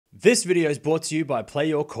This video is brought to you by Play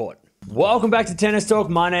Your Court. Welcome back to Tennis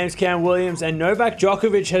Talk. My name's Cam Williams, and Novak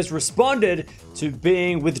Djokovic has responded to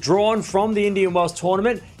being withdrawn from the Indian Wells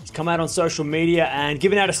tournament. He's come out on social media and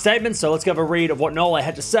given out a statement, so let's give a read of what Nole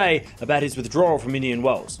had to say about his withdrawal from Indian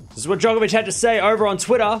Wells. This is what Djokovic had to say over on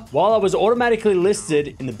Twitter. While I was automatically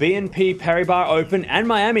listed in the BNP Paribas Open and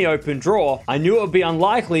Miami Open draw, I knew it would be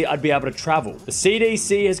unlikely I'd be able to travel. The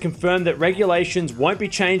CDC has confirmed that regulations won't be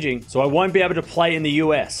changing, so I won't be able to play in the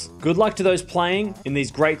US. Good luck to those playing in these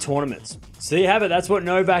great tournaments. So there you have it, that's what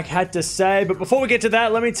Novak had to say. But before we get to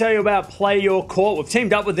that, let me tell you about Play Your Court. We've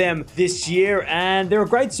teamed up with them this year, and they're a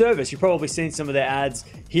great service. You've probably seen some of their ads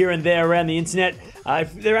here and there around the internet.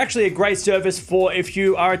 They're actually a great service for if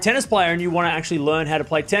you are a tennis player and you want to actually learn how to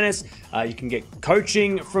play tennis. You can get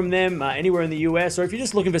coaching from them anywhere in the US, or if you're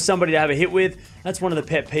just looking for somebody to have a hit with. That's one of the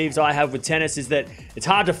pet peeves I have with tennis, is that it's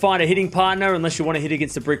hard to find a hitting partner unless you want to hit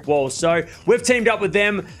against the brick wall. So we've teamed up with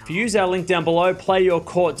them. If you use our link down below,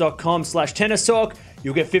 playyourcourt.com/tennis talk,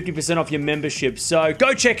 you'll get 50% off your membership. So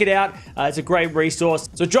go check it out. It's a great resource.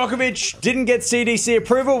 So Djokovic didn't get CDC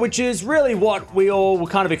approval, which is really what we all were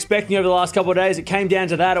kind of expecting over the last couple of days. It came down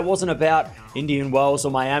to that. It wasn't about Indian Wells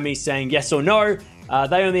or Miami saying yes or no.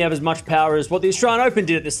 They only have as much power as what the Australian Open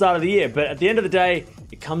did at the start of the year. But at the end of the day,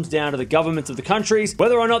 it comes down to the governments of the countries.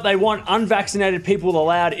 Whether or not they want unvaccinated people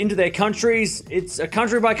allowed into their countries, it's a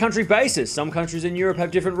country-by-country basis. Some countries in Europe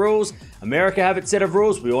have different rules. America have its set of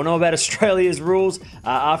rules. We all know about Australia's rules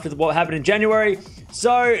after what happened in January.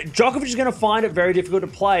 So Djokovic is going to find it very difficult to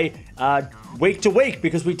play week to week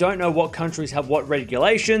because we don't know what countries have what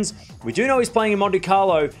regulations. We do know he's playing in Monte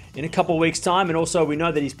Carlo in a couple of weeks' time, and also we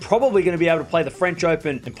know that he's probably going to be able to play the French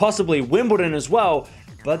Open and possibly Wimbledon as well.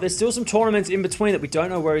 But there's still some tournaments in between that we don't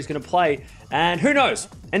know where he's going to play. And who knows?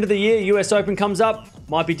 End of the year, US Open comes up.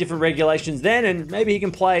 Might be different regulations then, and maybe he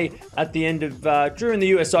can play at the end of during the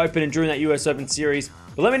US Open and during that US Open series.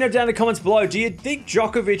 But let me know down in the comments below, do you think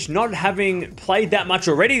Djokovic not having played that much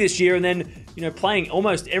already this year and then, playing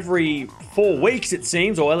almost every 4 weeks it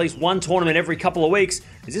seems, or at least one tournament every couple of weeks,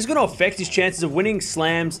 is this going to affect his chances of winning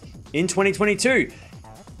slams in 2022?